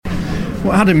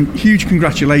Well, Adam, huge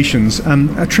congratulations.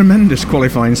 A tremendous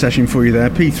qualifying session for you there.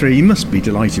 P3, you must be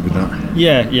delighted with that.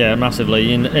 Yeah,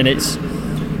 massively. And it's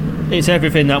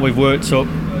everything that we've worked up,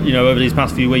 over these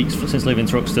past few weeks since leaving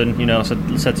Thruxton. I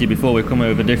said to you before, we've come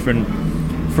with a different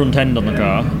front end on the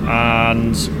car.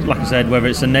 And like I said, whether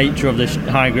it's the nature of this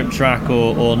high grip track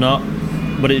or not,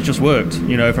 but it's just worked. From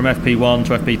FP1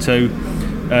 to FP2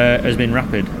 has been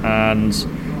rapid. And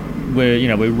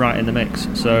we're right in the mix.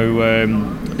 So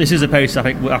this is a pace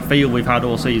I feel we've had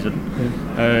all season,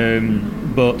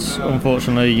 but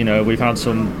unfortunately, we've had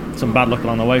some bad luck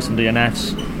along the way, some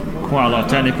DNFs, quite a lot of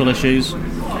technical issues.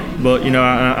 But and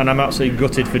I'm absolutely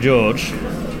gutted for George,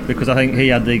 because I think he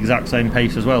had the exact same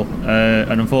pace as well,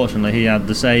 and unfortunately he had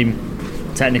the same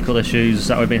technical issues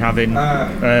that we've been having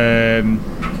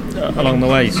along the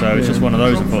way, so it's just one of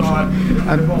those, unfortunately.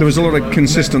 There was a lot of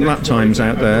consistent lap times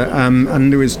out there,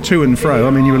 and there was to and fro. I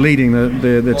mean, you were leading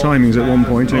the timings at one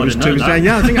point. It was two.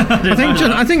 Yeah,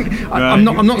 I think I'm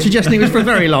not suggesting it was for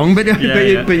very long, but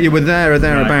you were there or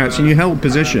thereabouts, and you held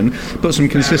position, put some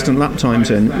consistent lap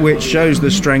times in, which shows the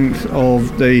strength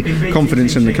of the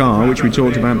confidence in the car, which we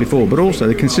talked about before, but also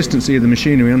the consistency of the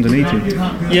machinery underneath you.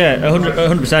 Yeah,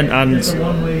 100%. And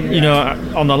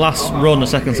on the last run, the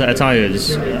second set of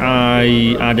tyres,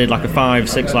 I did like a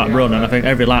 5-6 lap run, and I think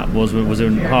every lap was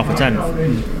in half a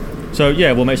tenth. So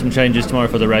yeah, we'll make some changes tomorrow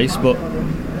for the race, but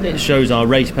it shows our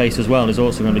race pace as well is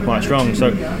also going to be quite strong.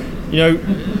 So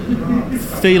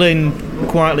feeling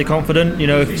quietly confident.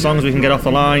 As long as we can get off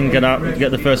the line,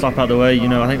 get the first lap out of the way,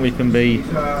 I think we can be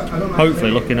hopefully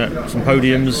looking at some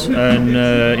podiums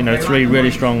and 3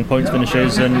 really strong points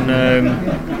finishes and.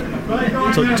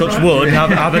 Touch wood,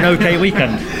 have an okay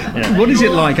weekend. Yeah. What is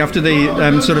it like after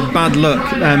the sort of bad luck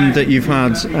that you've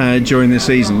had during the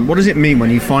season? What does it mean when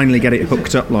you finally get it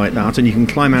hooked up like that and you can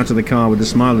climb out of the car with a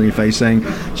smile on your face saying,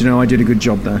 I did a good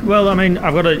job there? Well, I mean,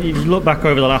 if you look back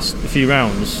over the last few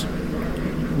rounds,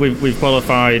 we've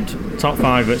qualified top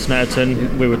 5 at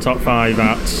Snetterton, we were top 5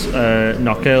 at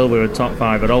Knockhill, we were top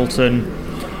 5 at Alton,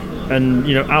 and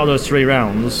out of those 3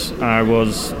 rounds I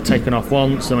was taken off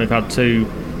once, and we've had 2.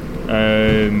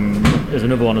 There's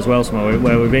another one as well somewhere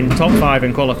where we've been top 5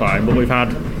 in qualifying, but we've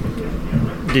had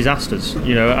disasters.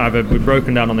 Either we've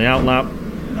broken down on the outlap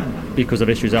because of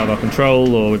issues out of our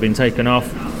control, or we've been taken off.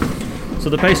 So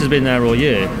the pace has been there all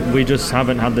year. We just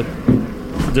haven't had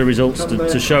the results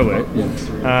to show it.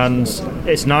 And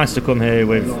it's nice to come here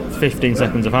with 15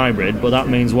 seconds of hybrid, but that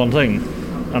means one thing: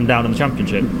 I'm down in the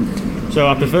championship. So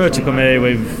I prefer to come here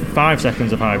with 5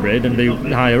 seconds of hybrid and be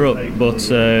higher up,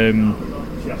 but.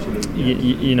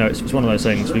 It's one of those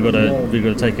things. We've got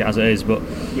to take it as it is. But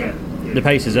the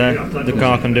pace is there. The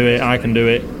car can do it. I can do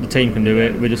it. The team can do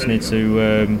it. We just need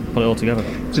to put it all together.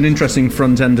 It's an interesting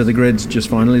front end of the grid just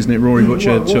finally, isn't it? Rory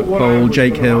Butcher took pole.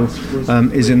 Jake Hill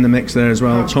is in the mix there as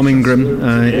well. Tom Ingram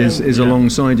is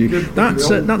alongside you. That's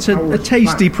a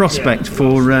tasty prospect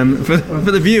for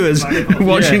the viewers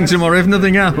watching tomorrow, if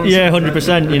nothing else. Yeah,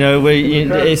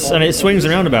 100%. It swings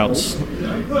and roundabouts.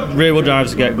 Rear wheel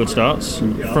drives get good starts.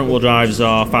 Front wheel drives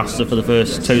are faster for the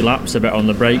first 2 laps, a bit on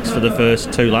the brakes for the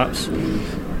first 2 laps,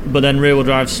 but then rear wheel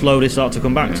drives slowly start to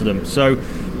come back to them. So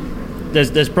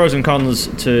there's pros and cons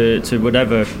to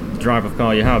whatever drive of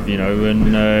car you have,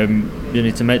 and you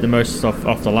need to make the most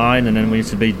off the line, and then we need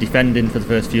to be defending for the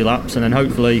first few laps, and then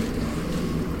hopefully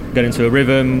get into a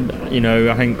rhythm.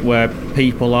 I think where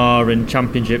people are in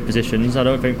championship positions, I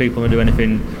don't think people will do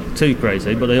anything too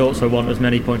crazy, but they also want as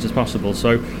many points as possible.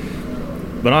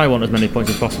 But I want as many points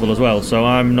as possible as well. So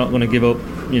I'm not going to give up,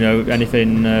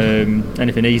 anything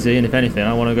easy. And if anything,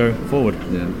 I want to go forward.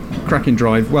 Yeah. Cracking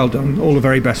drive. Well done. All the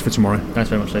very best for tomorrow. Thanks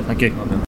very much, Dave. Thank you.